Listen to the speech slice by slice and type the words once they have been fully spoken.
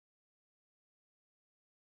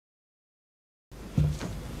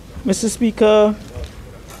Mr. Speaker,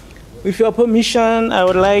 with your permission, I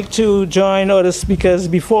would like to join other speakers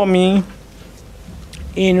before me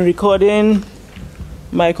in recording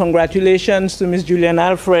my congratulations to Ms. Julian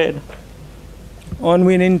Alfred on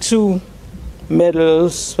winning 2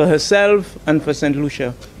 medals for herself and for St.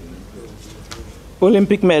 Lucia.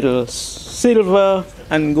 Olympic medals, silver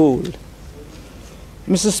and gold.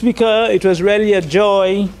 Mr. Speaker, it was really a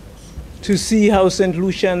joy to see how St.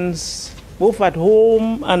 Lucians, both at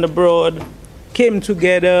home and abroad, came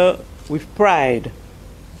together with pride.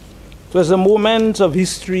 It was a moment of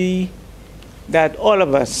history that all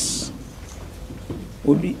of us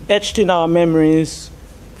would be etched in our memories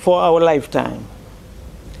for our lifetime.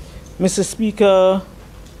 Mr. Speaker,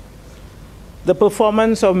 the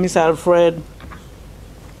performance of Ms. Alfred,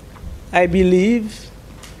 I believe,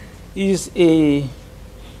 is a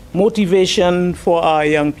motivation for our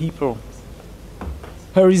young people.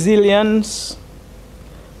 Her resilience,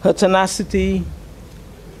 her tenacity,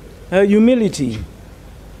 her humility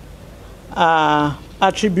are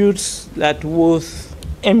attributes that worth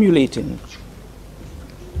emulating.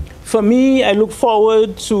 For me, I look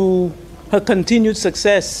forward to her continued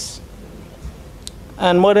success.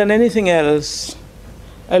 And more than anything else,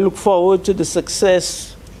 I look forward to the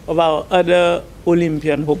success of our other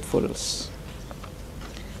Olympian hopefuls.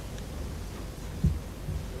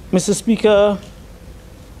 Mr. Speaker,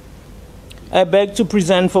 I beg to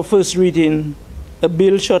present for first reading a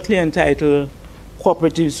bill shortly entitled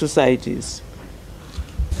Co-operative Societies.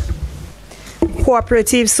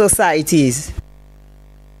 Co-operative societies.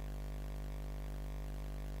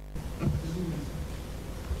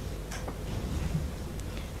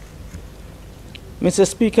 Mr.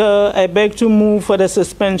 Speaker, I beg to move for the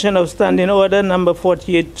suspension of Standing Order number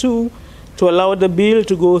 48-2 to allow the bill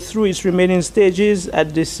to go through its remaining stages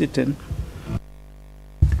at this sitting.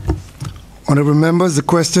 Honourable members, the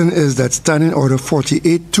question is that Standing Order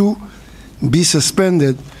 48-2 be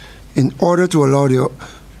suspended in order to allow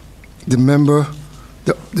the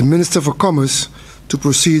Minister for Commerce to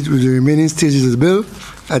proceed with the remaining stages of the bill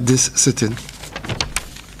at this sitting.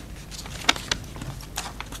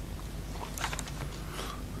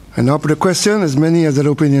 I now put the question. As many as that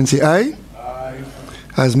opinion say aye. Aye.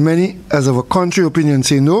 As many as of a contrary opinion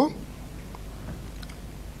say no.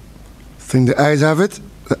 I think the ayes have it.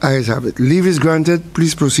 The ayes have it. Leave is granted.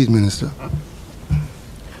 Please proceed, Minister.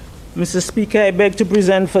 Mr. Speaker, I beg to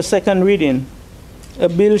present for second reading a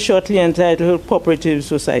bill shortly entitled Co-operative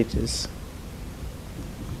Societies.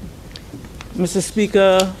 Mr.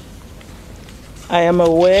 Speaker, I am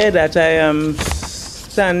aware that I am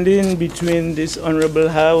standing between this Honourable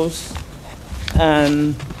House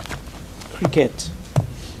and cricket.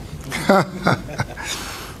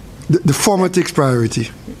 The former takes priority.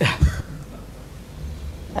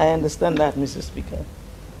 I understand that, Mr. Speaker.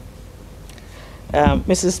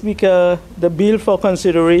 Mr. Speaker, the bill for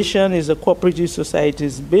consideration is a cooperative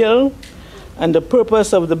societies bill, and the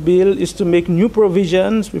purpose of the bill is to make new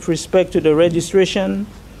provisions with respect to the registration,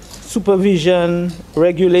 supervision,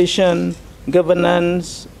 regulation,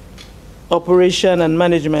 governance, operation, and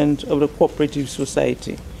management of the cooperative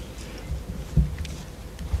society.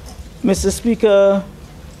 Mr. Speaker,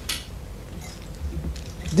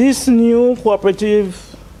 this new cooperative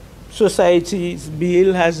societies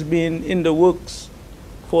bill has been in the works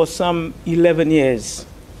for some 11 years.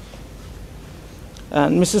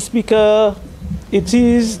 And Mr. Speaker, it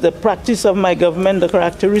is the practice of my government, the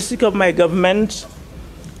characteristic of my government,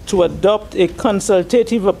 to adopt a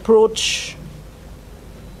consultative approach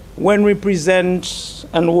when we present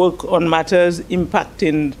and work on matters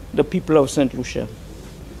impacting the people of St. Lucia.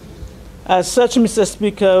 As such, Mr.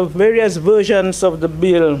 Speaker, various versions of the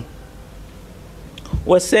bill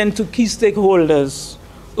were sent to key stakeholders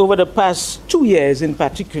over the past 2 years in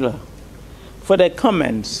particular for their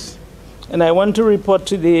comments. And I want to report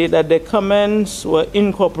today that the comments were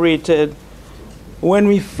incorporated when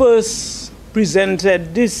we first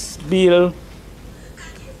presented this bill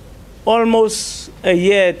almost a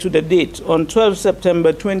year to the date. On 12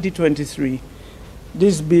 September 2023,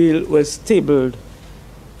 this bill was tabled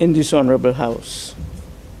in this Honourable House.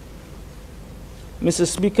 Mr.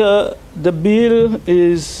 Speaker, the bill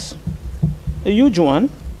is a huge one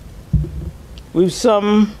with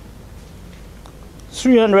some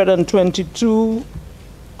 322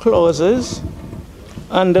 clauses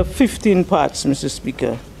under 15 parts, Mr.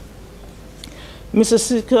 Speaker. Mr.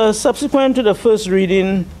 Speaker, subsequent to the first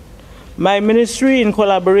reading, my ministry, in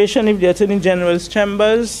collaboration with the Attorney General's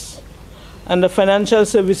chambers and the Financial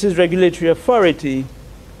Services Regulatory Authority,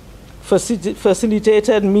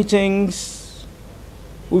 facilitated meetings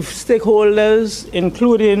with stakeholders,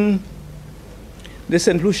 including the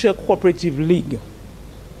St. Lucia Cooperative League,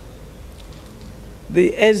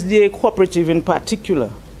 the SDA Cooperative in particular,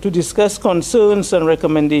 to discuss concerns and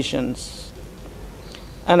recommendations.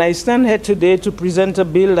 And I stand here today to present a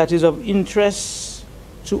bill that is of interest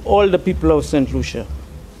to all the people of St. Lucia.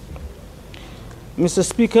 Mr.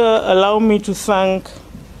 Speaker, allow me to thank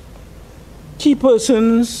key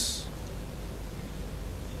persons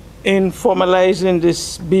in formalizing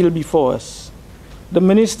this bill before us: the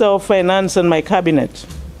Minister of Finance and my cabinet,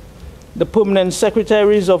 the permanent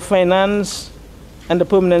secretaries of Finance and the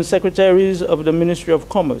permanent secretaries of the Ministry of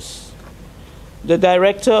Commerce, the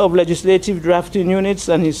Director of Legislative Drafting Units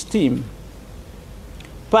and his team,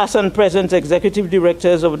 past and present executive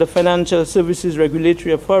directors of the Financial Services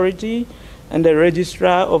Regulatory Authority and the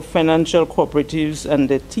Registrar of Financial Cooperatives and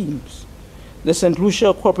their teams, the St.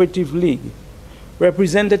 Lucia Cooperative League,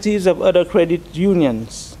 representatives of other credit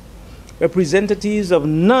unions, representatives of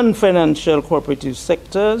non-financial cooperative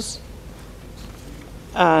sectors,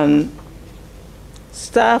 and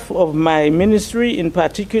staff of my ministry, in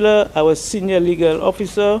particular our senior legal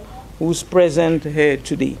officer who's present here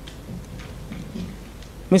today.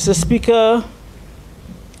 Mr. Speaker,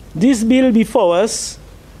 this bill before us,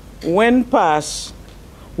 when passed,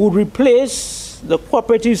 would replace the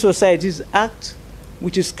Cooperative Societies Act,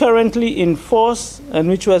 which is currently in force and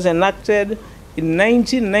which was enacted in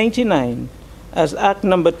 1999 as Act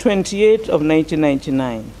number 28 of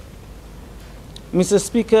 1999. Mr.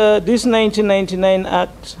 Speaker, this 1999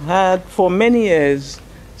 Act had for many years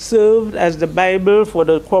served as the Bible for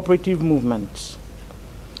the cooperative movement.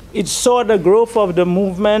 It saw the growth of the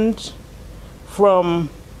movement from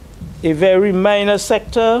a very minor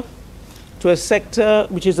sector to a sector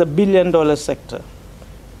which is $1 billion sector.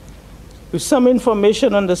 With some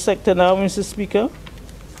information on the sector now, Mr. Speaker,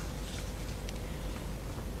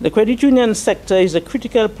 the credit union sector is a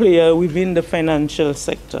critical player within the financial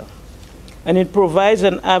sector, and it provides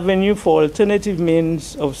an avenue for alternative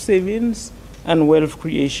means of savings and wealth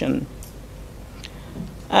creation.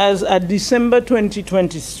 As at December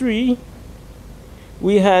 2023,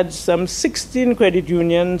 we had some 16 credit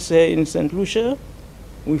unions here in St. Lucia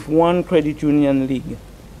with 1 credit union league.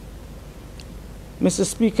 Mr.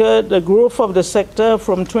 Speaker, the growth of the sector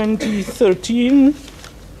from 2013,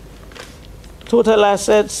 total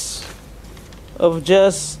assets of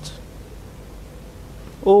just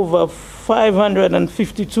over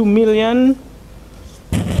 552 million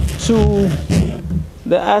to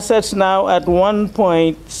the assets now at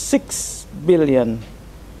 1.6 billion,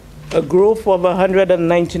 a growth of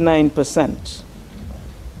 199%.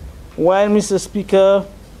 While, Mr. Speaker,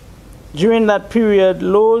 during that period,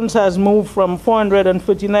 loans has moved from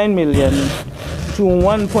 439 million to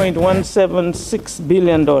 $1.176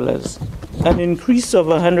 billion, an increase of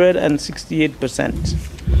 168%.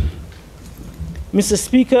 Mr.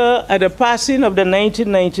 Speaker, at the passing of the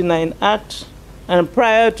 1999 Act and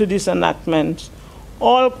prior to this enactment,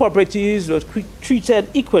 all cooperatives were treated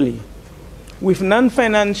equally, with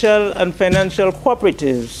non-financial and financial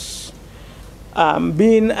cooperatives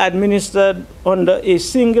being administered under a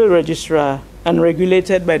single registrar and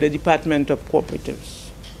regulated by the Department of Cooperatives.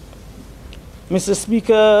 Mr.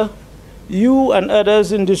 Speaker, you and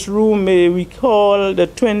others in this room may recall the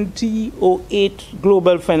 2008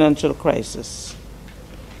 global financial crisis.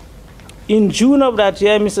 In June of that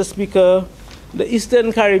year, Mr. Speaker, the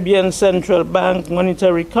Eastern Caribbean Central Bank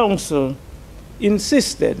Monetary Council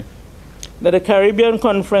insisted that the Caribbean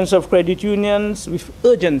Conference of Credit Unions, with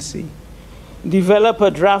urgency, develop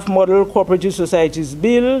a draft model cooperative societies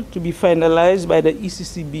bill to be finalized by the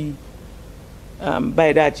ECCB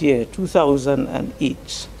by that year,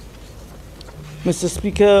 2008. Mr.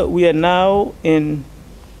 Speaker, we are now in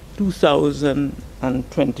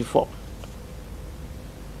 2024.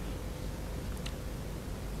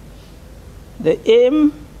 The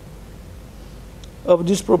aim of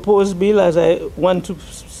this proposed bill, as I want to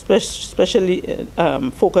especially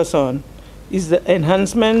focus on, is the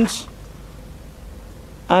enhancement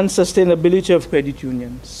and sustainability of credit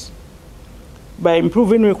unions by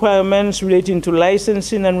improving requirements relating to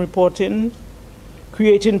licensing and reporting,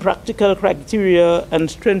 creating practical criteria, and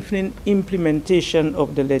strengthening implementation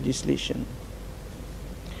of the legislation.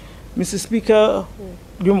 Mr. Speaker,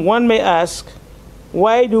 one may ask,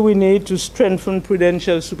 why do we need to strengthen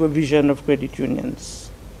prudential supervision of credit unions?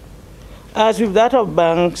 As with that of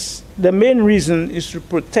banks, the main reason is to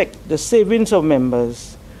protect the savings of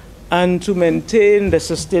members and to maintain the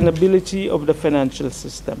sustainability of the financial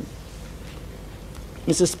system.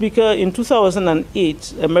 Mr. Speaker, in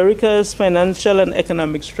 2008, America's financial and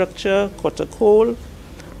economic structure caught a cold,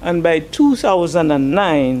 and by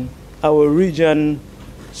 2009, our region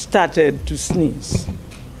started to sneeze.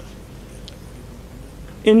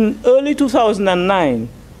 In early 2009,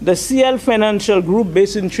 the CL Financial Group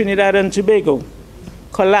based in Trinidad and Tobago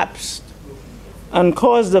collapsed and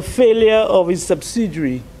caused the failure of its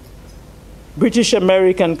subsidiary, British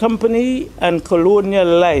American Company and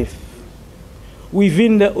Colonial Life,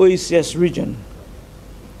 within the OACS region.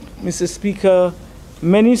 Mr. Speaker,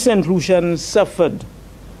 many St. Lucians suffered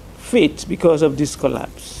fate because of this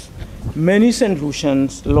collapse. Many St.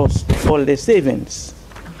 Lucians lost all their savings.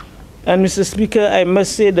 And Mr. Speaker, I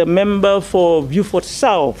must say the member for Beaufort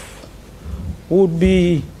South would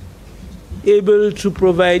be able to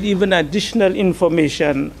provide even additional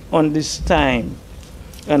information on this time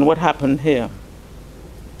and what happened here.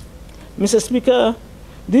 Mr. Speaker,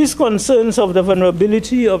 these concerns of the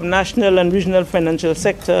vulnerability of national and regional financial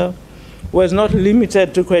sector was not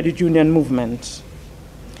limited to credit union movement.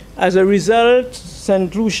 As a result,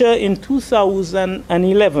 St. Lucia in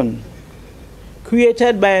 2011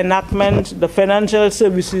 created by enactment the Financial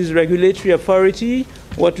Services Regulatory Authority,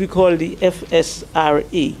 what we call the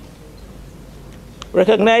FSRA.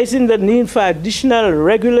 Recognizing the need for additional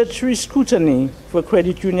regulatory scrutiny for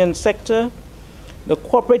credit union sector, the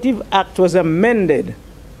Co-operative Act was amended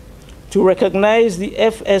to recognize the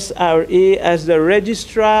FSRA as the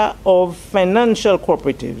registrar of financial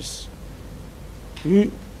cooperatives.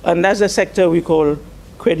 And that's a sector we call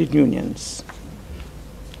credit unions.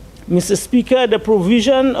 Mr. Speaker, the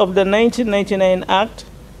provision of the 1999 Act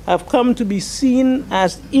have come to be seen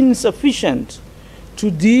as insufficient to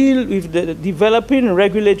deal with the developing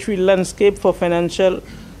regulatory landscape for financial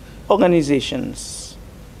organizations.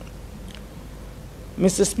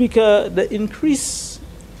 Mr. Speaker, the increased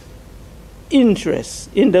interest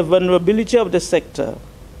in the vulnerability of the sector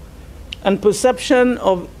and perception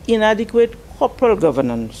of inadequate corporate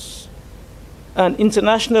governance and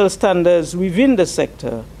international standards within the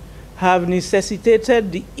sector have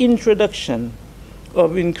necessitated the introduction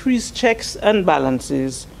of increased checks and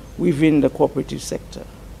balances within the cooperative sector.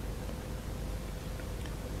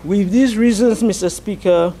 With these reasons, Mr.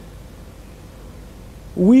 Speaker,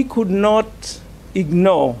 we could not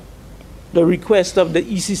ignore the request of the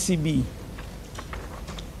ECCB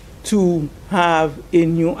to have a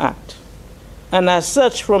new act. And as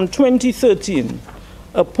such, from 2013,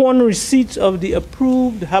 upon receipt of the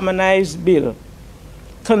approved harmonized bill,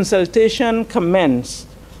 consultation commenced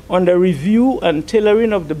on the review and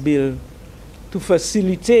tailoring of the bill to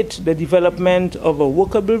facilitate the development of a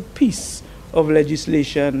workable piece of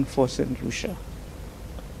legislation for St. Lucia.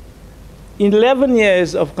 In 11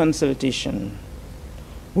 years of consultation,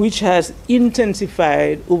 which has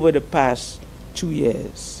intensified over the past 2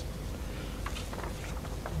 years.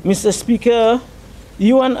 Mr. Speaker,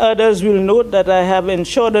 you and others will note that I have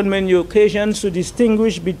ensured on many occasions to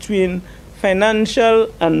distinguish between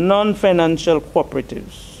financial and non-financial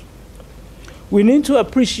cooperatives. We need to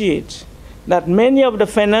appreciate that many of the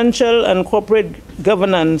financial and corporate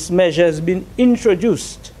governance measures being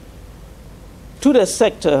introduced to the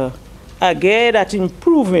sector are geared at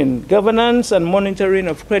improving governance and monitoring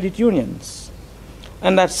of credit unions,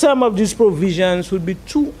 and that some of these provisions would be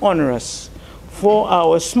too onerous for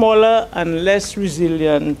our smaller and less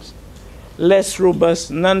resilient, less robust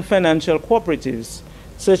non-financial cooperatives,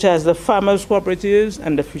 such as the farmers' cooperatives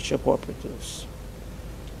and the fisher cooperatives.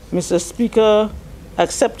 Mr. Speaker,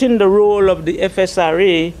 accepting the role of the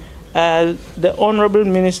FSRA as the Honorable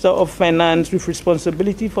Minister of Finance with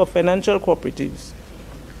responsibility for financial cooperatives,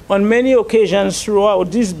 on many occasions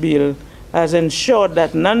throughout this bill has ensured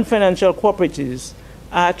that non-financial cooperatives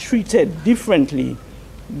are treated differently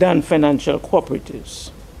than financial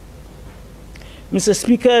cooperatives. Mr.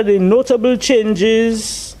 Speaker, the notable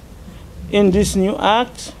changes in this new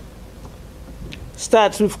act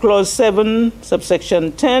starts with Clause 7,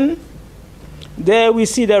 subsection 10. There we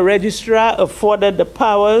see the registrar afforded the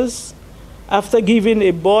powers, after giving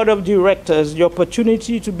a board of directors the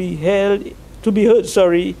opportunity to be heard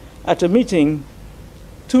at a meeting,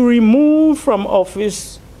 to remove from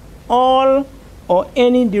office all or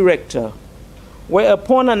any director where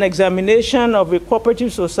upon an examination of a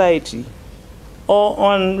cooperative society or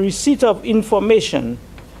on receipt of information,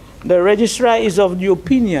 the registrar is of the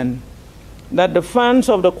opinion that the funds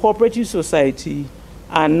of the cooperative society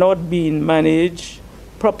are not being managed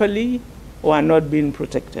properly or are not being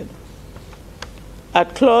protected.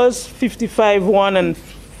 At clause 55(1)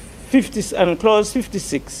 and clause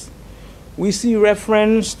 56, we see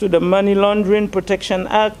reference to the Money Laundering Protection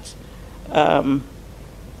Act.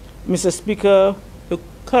 Mr. Speaker, the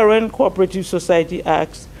current Cooperative Society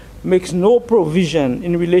Act makes no provision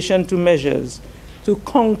in relation to measures to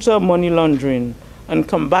counter money laundering and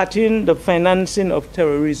combating the financing of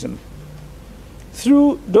terrorism.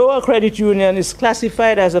 Though a credit union is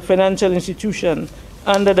classified as a financial institution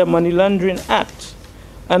under the Money Laundering Act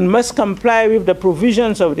and must comply with the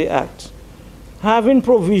provisions of the Act, having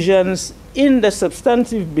provisions in the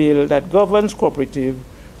substantive bill that governs cooperative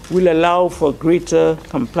will allow for greater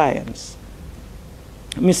compliance.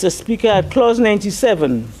 Mr. Speaker, at clause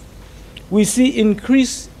 97, we see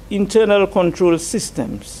increased internal control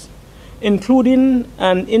systems, including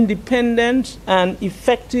an independent and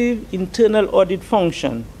effective internal audit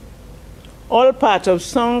function, all part of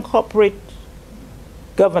sound corporate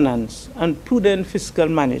governance and prudent fiscal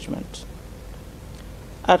management.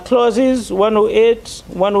 At clauses 108,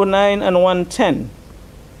 109, and 110,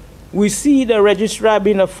 we see the registrar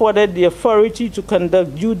being afforded the authority to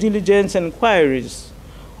conduct due diligence inquiries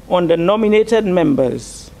on the nominated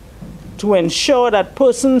members to ensure that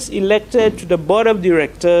persons elected to the board of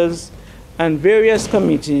directors and various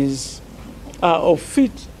committees are of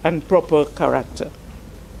fit and proper character.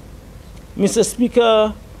 Mr.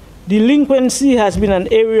 Speaker, delinquency has been an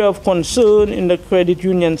area of concern in the credit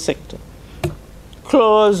union sector.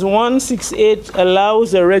 Clause 168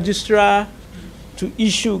 allows the registrar to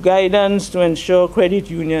issue guidance to ensure credit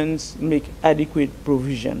unions make adequate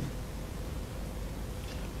provision.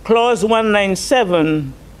 Clause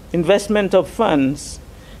 197, investment of funds.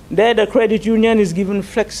 There, the credit union is given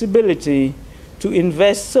flexibility to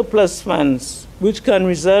invest surplus funds, which can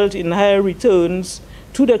result in higher returns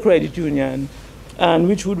to the credit union and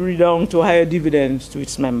which would redound to higher dividends to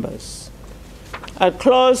its members. At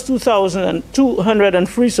clause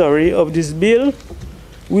 203 of this bill,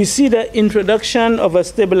 we see the introduction of a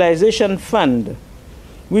stabilization fund,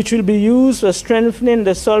 which will be used for strengthening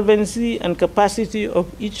the solvency and capacity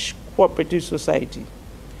of each cooperative society,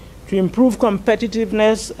 to improve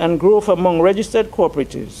competitiveness and growth among registered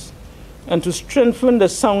cooperatives, and to strengthen the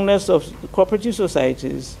soundness of cooperative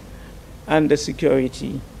societies and the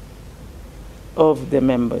security of their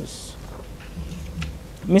members.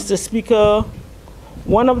 Mr. Speaker,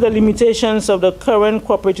 one of the limitations of the current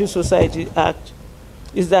Cooperative Society Act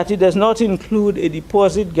is that it does not include a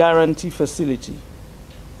deposit guarantee facility.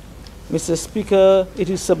 Mr. Speaker, it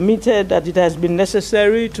is submitted that it has been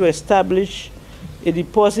necessary to establish a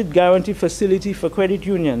deposit guarantee facility for credit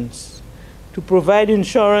unions to provide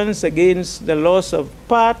insurance against the loss of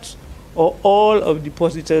part or all of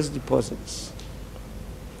depositors' deposits.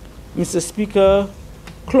 Mr. Speaker,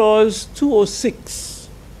 clause 206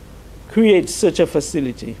 creates such a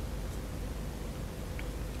facility.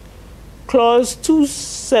 Clause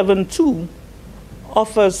 272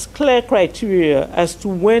 offers clear criteria as to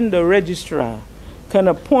when the registrar can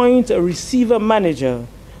appoint a receiver manager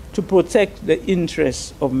to protect the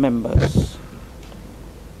interests of members.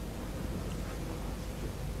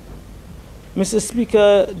 Mr.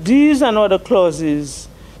 Speaker, these and other clauses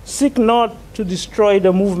seek not to destroy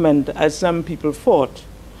the movement, as some people thought,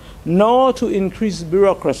 nor to increase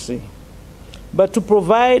bureaucracy, but to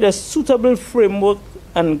provide a suitable framework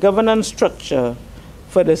and governance structure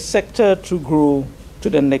for the sector to grow to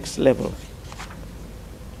the next level.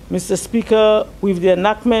 Mr. Speaker, with the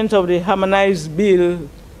enactment of the harmonized bill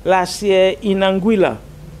last year in Anguilla,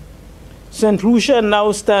 St. Lucia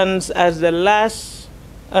now stands as the last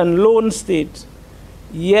and lone state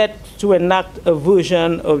yet to enact a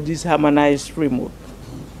version of this harmonized framework.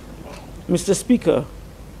 Mr. Speaker,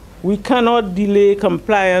 we cannot delay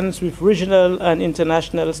compliance with regional and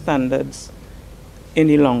international standards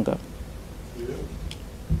any longer.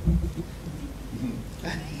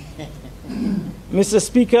 Mr.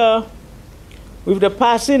 Speaker, with the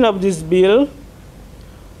passing of this bill,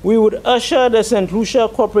 we would usher the St. Lucia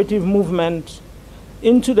cooperative movement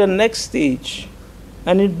into the next stage,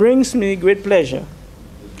 and it brings me great pleasure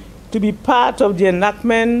to be part of the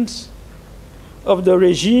enactment of the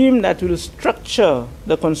regime that will structure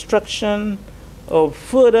the construction of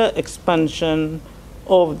further expansion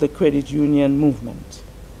of the credit union movement.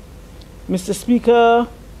 Mr. Speaker,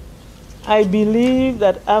 I believe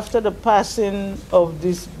that after the passing of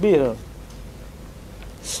this bill,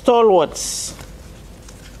 stalwarts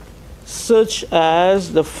such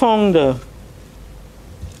as the founder,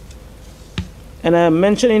 and I'm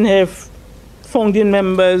mentioning here founding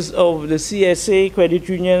members of the CSA Credit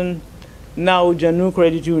Union, now Janu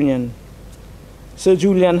Credit Union, Sir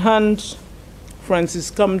Julian Hunt,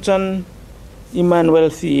 Francis Compton, Emmanuel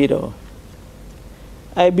Theodore.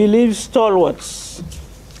 I believe stalwarts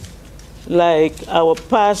like our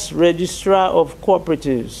past Registrar of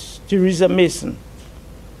Cooperatives, Teresa Mason,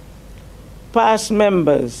 past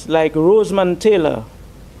members like Rosamond Taylor,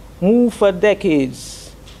 who for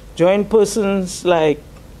decades joined persons like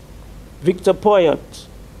Victor Poyot,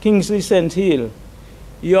 Kingsley St. Hill,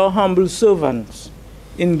 your humble servants,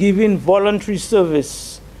 in giving voluntary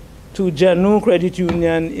service to Janu Credit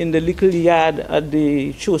Union in the little yard at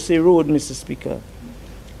the Chaussee Road, Mr. Speaker,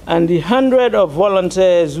 and the 100 of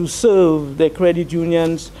volunteers who serve their credit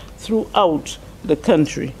unions throughout the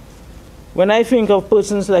country. When I think of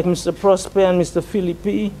persons like Mr. Prosper and Mr.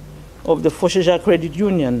 Philippi of the Fosheja Credit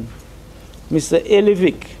Union, Mr.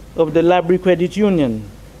 Elivic of the Labrie Credit Union,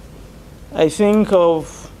 I think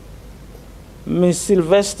of Ms.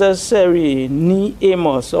 Sylvester Seri, Nee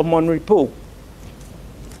Amos of Monrepo,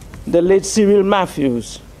 the late Cyril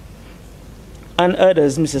Matthews, and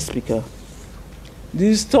others, Mr. Speaker.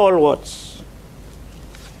 These stalwarts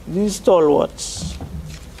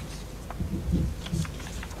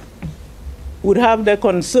would have their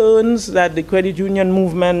concerns that the credit union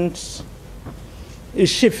movement is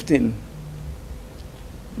shifting.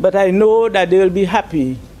 But I know that they will be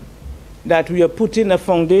happy that we are putting a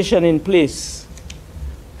foundation in place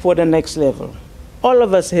for the next level. All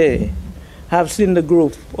of us here have seen the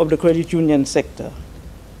growth of the credit union sector.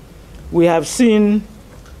 We have seen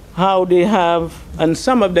how they have, and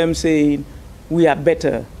some of them saying, we are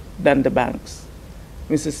better than the banks.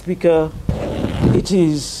 Mr. Speaker, it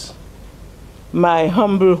is my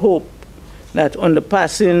humble hope that on the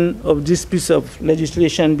passing of this piece of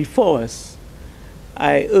legislation before us,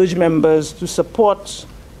 I urge members to support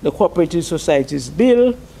the Cooperative Societies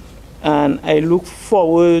Bill, and I look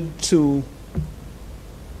forward to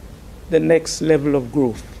the next level of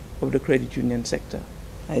growth of the credit union sector.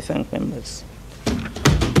 I thank members.